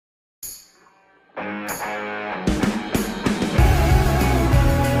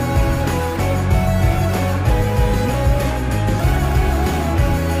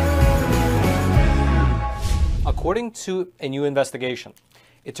according to a new investigation,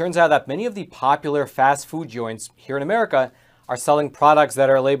 it turns out that many of the popular fast food joints here in America are selling products that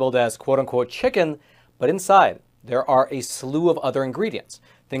are labeled as quote-unquote chicken, but inside there are a slew of other ingredients,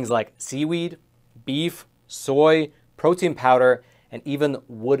 things like seaweed, beef, soy, protein powder, and even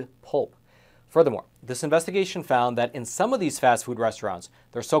wood pulp. Furthermore, this investigation found that in some of these fast food restaurants,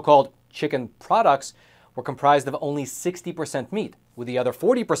 their so-called chicken products were comprised of only 60% meat, with the other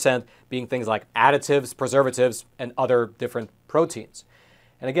 40% being things like additives, preservatives, and other different proteins.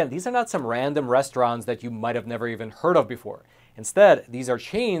 And again, these are not some random restaurants that you might have never even heard of before. Instead, these are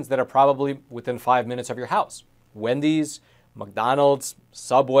chains that are probably within 5 minutes of your house. Wendy's, McDonald's,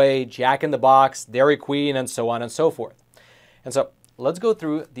 Subway, Jack in the Box, Dairy Queen, and so on and so forth. And so let's go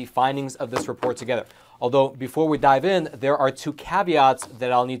through the findings of this report together. Although before we dive in, there are two caveats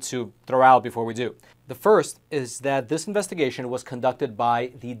that I'll need to throw out before we do. The first is that this investigation was conducted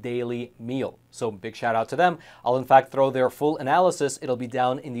by the Daily Meal. So big shout out to them. I'll in fact throw their full analysis. It'll be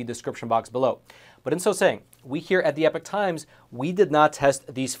down in the description box below. But in so saying, we here at the Epoch Times, we did not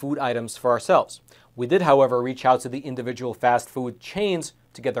test these food items for ourselves. We did, however, reach out to the individual fast food chains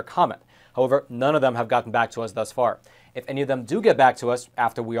to get their comment. However, none of them have gotten back to us thus far. If any of them do get back to us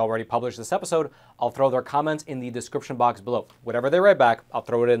after we already publish this episode, I'll throw their comments in the description box below. Whatever they write back, I'll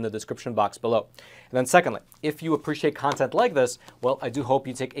throw it in the description box below. And then secondly, if you appreciate content like this, well, I do hope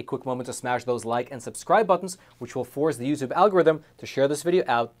you take a quick moment to smash those like and subscribe buttons, which will force the YouTube algorithm to share this video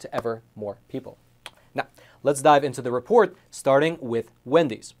out to ever more people. Now, let's dive into the report, starting with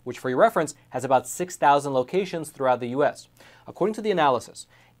Wendy's, which for your reference has about 6,000 locations throughout the US. According to the analysis,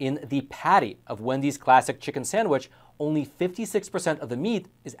 in the patty of Wendy's classic chicken sandwich, only 56% of the meat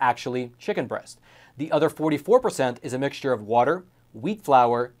is actually chicken breast. The other 44% is a mixture of water, wheat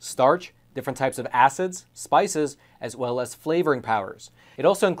flour, starch, different types of acids, spices, as well as flavoring powders. It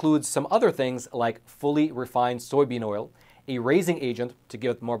also includes some other things like fully refined soybean oil, a raising agent to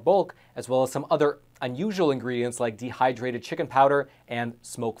give it more bulk, as well as some other unusual ingredients like dehydrated chicken powder and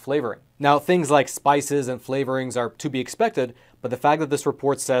smoke flavoring. Now, things like spices and flavorings are to be expected, but the fact that this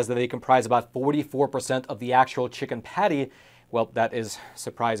report says that they comprise about 44% of the actual chicken patty, well, that is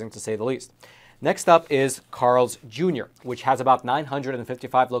surprising to say the least. Next up is Carl's Jr., which has about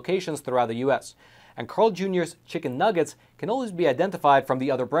 955 locations throughout the US. And Carl Jr.'s chicken nuggets can always be identified from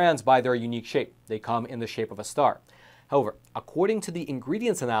the other brands by their unique shape. They come in the shape of a star. However, according to the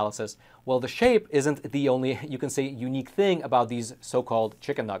ingredients analysis, well, the shape isn't the only, you can say, unique thing about these so-called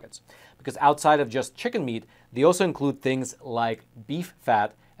chicken nuggets. Because outside of just chicken meat, they also include things like beef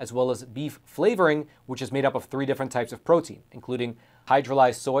fat, as well as beef flavoring, which is made up of 3 different types of protein, including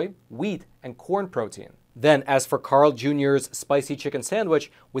hydrolyzed soy, wheat, and corn protein. Then, as for Carl Jr.'s spicy chicken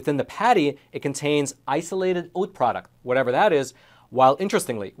sandwich, within the patty, it contains isolated oat product, whatever that is, while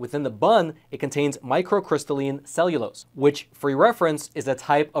interestingly, within the bun, it contains microcrystalline cellulose, which, for your reference, is a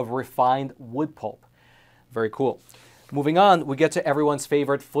type of refined wood pulp. Very cool. Moving on, we get to everyone's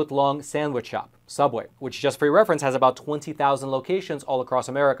favorite foot-long sandwich shop, Subway, which just for your reference has about 20,000 locations all across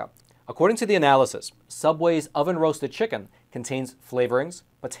America. According to the analysis, Subway's oven-roasted chicken contains flavorings,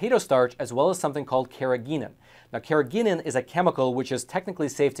 potato starch, as well as something called carrageenan. Now, carrageenan is a chemical which is technically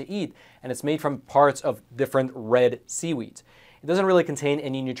safe to eat, and it's made from parts of different red seaweeds. It doesn't really contain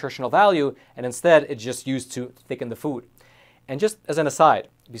any nutritional value, and instead it's just used to thicken the food. And just as an aside,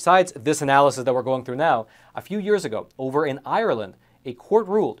 besides this analysis that we're going through now, a few years ago, over in Ireland, a court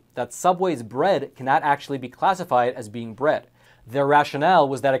ruled that Subway's bread cannot actually be classified as being bread. Their rationale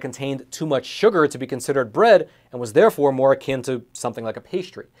was that it contained too much sugar to be considered bread and was therefore more akin to something like a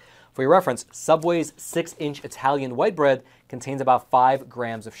pastry. For your reference, Subway's 6-inch Italian white bread contains about 5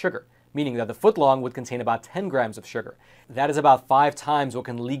 grams of sugar, meaning that the footlong would contain about 10 grams of sugar. That is about 5 times what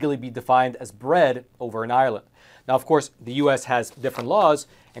can legally be defined as bread over in Ireland. Now, of course, the US has different laws,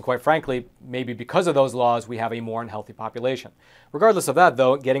 and quite frankly, maybe because of those laws, we have a more unhealthy population. Regardless of that,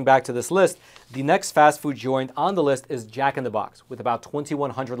 though, getting back to this list, the next fast food joint on the list is Jack in the Box, with about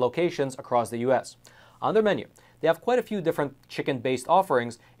 2,100 locations across the US. On their menu, they have quite a few different chicken-based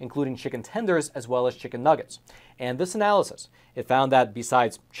offerings, including chicken tenders as well as chicken nuggets. And this analysis, it found that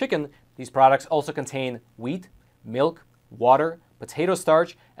besides chicken, these products also contain wheat, milk, water, potato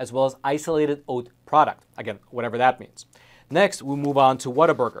starch, as well as isolated oat product. Again, whatever that means. Next, we move on to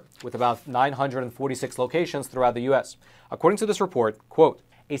Whataburger, with about 946 locations throughout the US. According to this report, quote,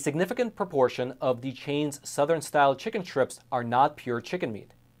 a significant proportion of the chain's Southern-style chicken strips are not pure chicken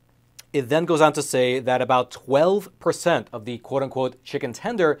meat. It then goes on to say that about 12% of the quote-unquote chicken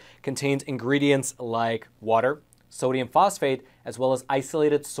tender contains ingredients like water, sodium phosphate, as well as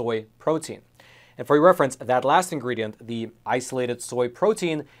isolated soy protein. And for your reference, that last ingredient, the isolated soy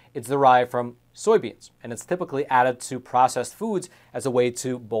protein, it's derived from soybeans, and it's typically added to processed foods as a way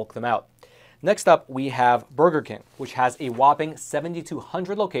to bulk them out. Next up, we have Burger King, which has a whopping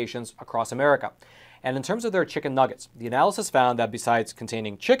 7,200 locations across America. And in terms of their chicken nuggets, the analysis found that besides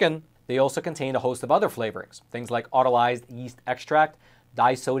containing chicken, they also contain a host of other flavorings, things like autolyzed yeast extract,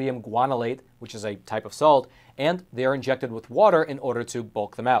 disodium guanylate, which is a type of salt, and they are injected with water in order to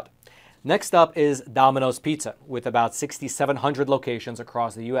bulk them out. Next up is Domino's Pizza, with about 6,700 locations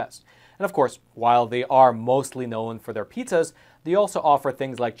across the US. And of course, while they are mostly known for their pizzas, they also offer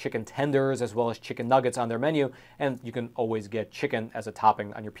things like chicken tenders as well as chicken nuggets on their menu, and you can always get chicken as a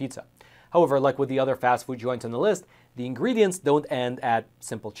topping on your pizza. However, like with the other fast food joints on the list, the ingredients don't end at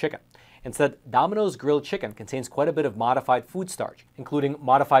simple chicken. Instead, Domino's grilled chicken contains quite a bit of modified food starch, including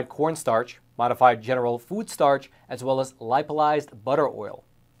modified cornstarch, modified general food starch, as well as lipolyzed butter oil.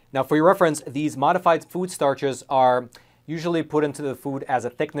 Now, for your reference, these modified food starches are usually put into the food as a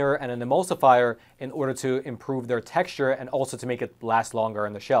thickener and an emulsifier in order to improve their texture and also to make it last longer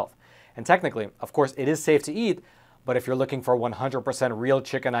on the shelf. And technically, of course, it is safe to eat, but if you're looking for 100% real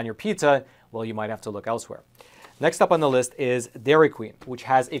chicken on your pizza, well, you might have to look elsewhere. Next up on the list is Dairy Queen, which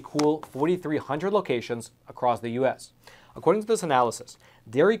has a cool 4,300 locations across the US. According to this analysis,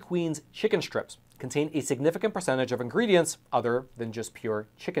 Dairy Queen's chicken strips contain a significant percentage of ingredients other than just pure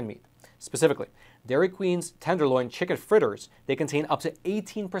chicken meat. Specifically, Dairy Queen's tenderloin chicken fritters, they contain up to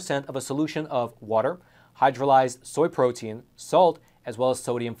 18% of a solution of water, hydrolyzed soy protein, salt, as well as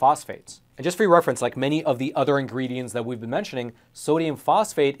sodium phosphates. And just for your reference, like many of the other ingredients that we've been mentioning, sodium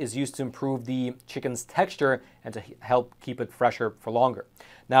phosphate is used to improve the chicken's texture and to help keep it fresher for longer.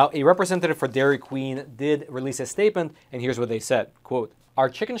 Now, a representative for Dairy Queen did release a statement, and here's what they said, quote, "Our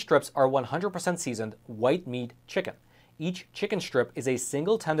chicken strips are 100% seasoned white meat chicken. Each chicken strip is a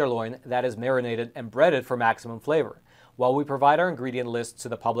single tenderloin that is marinated and breaded for maximum flavor. While we provide our ingredient list to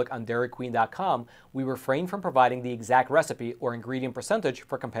the public on dairyqueen.com, we refrain from providing the exact recipe or ingredient percentage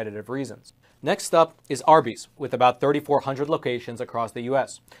for competitive reasons." Next up is Arby's, with about 3,400 locations across the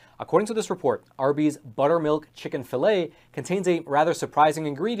US. According to this report, Arby's buttermilk chicken fillet contains a rather surprising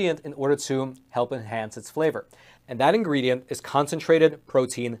ingredient in order to help enhance its flavor. And that ingredient is concentrated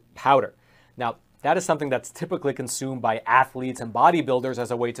protein powder. Now, that is something that's typically consumed by athletes and bodybuilders as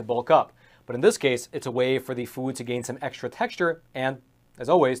a way to bulk up. But in this case, it's a way for the food to gain some extra texture and, as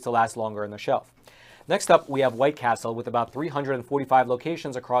always, to last longer on the shelf. Next up, we have White Castle with about 345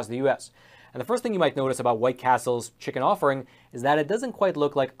 locations across the US. And the first thing you might notice about White Castle's chicken offering is that it doesn't quite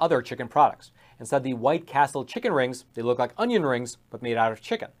look like other chicken products. Instead, the White Castle chicken rings, they look like onion rings, but made out of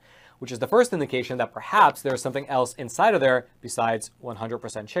chicken, which is the first indication that perhaps there's something else inside of there besides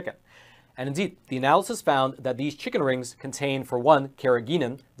 100% chicken. And indeed, the analysis found that these chicken rings contain, for one,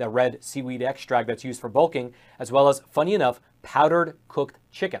 carrageenan, the red seaweed extract that's used for bulking, as well as, funny enough, powdered cooked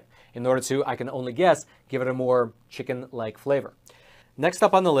chicken, in order to, I can only guess, give it a more chicken-like flavor. Next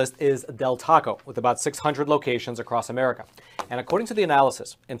up on the list is Del Taco, with about 600 locations across America. And according to the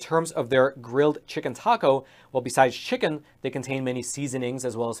analysis, in terms of their grilled chicken taco, well, besides chicken, they contain many seasonings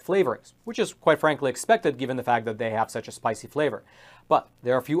as well as flavorings, which is quite frankly expected given the fact that they have such a spicy flavor. But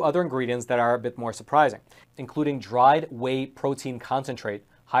there are a few other ingredients that are a bit more surprising, including dried whey protein concentrate,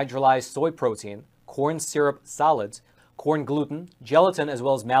 hydrolyzed soy protein, corn syrup solids, corn gluten, gelatin, as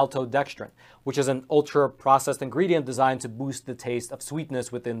well as maltodextrin, which is an ultra-processed ingredient designed to boost the taste of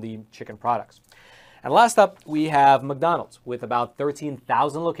sweetness within the chicken products. And last up, we have McDonald's, with about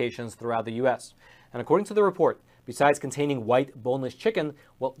 13,000 locations throughout the US. And according to the report, besides containing white boneless chicken,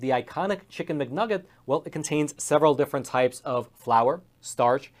 well, the iconic Chicken McNugget, well, it contains several different types of flour,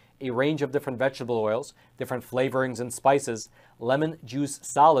 starch, a range of different vegetable oils, different flavorings and spices, lemon juice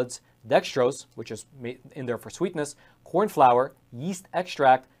solids, dextrose, which is in there for sweetness, corn flour, yeast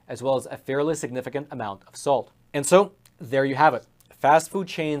extract, as well as a fairly significant amount of salt. And so, there you have it. Fast food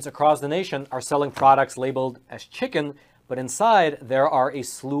chains across the nation are selling products labeled as chicken, but inside there are a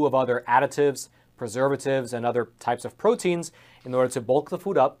slew of other additives, preservatives, and other types of proteins in order to bulk the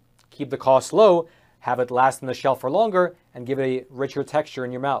food up, keep the cost low, have it last on the shelf for longer, and give it a richer texture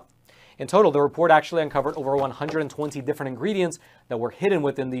in your mouth. In total, the report actually uncovered over 120 different ingredients that were hidden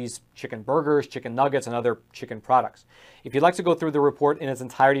within these chicken burgers, chicken nuggets, and other chicken products. If you'd like to go through the report in its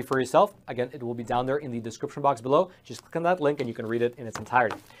entirety for yourself, again, it will be down there in the description box below. Just click on that link and you can read it in its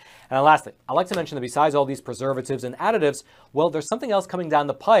entirety. And then lastly, I'd like to mention that besides all these preservatives and additives, well, there's something else coming down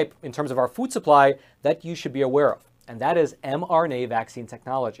the pipe in terms of our food supply that you should be aware of, and that is mRNA vaccine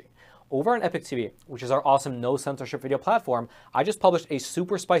technology. Over on epicTV, which is our awesome no-censorship video platform, I just published a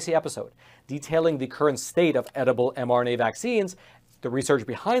super spicy episode detailing the current state of edible mRNA vaccines, the research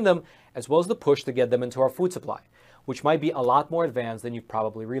behind them, as well as the push to get them into our food supply, which might be a lot more advanced than you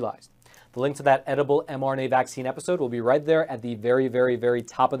probably realized. The link to that edible mRNA vaccine episode will be right there at the very, very, very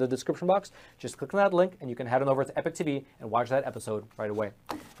top of the description box. Just click on that link and you can head on over to Epoch TV and watch that episode right away.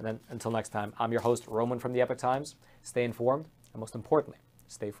 And then until next time, I'm your host, Roman from the Epoch Times. Stay informed and most importantly,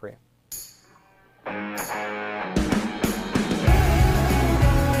 stay free.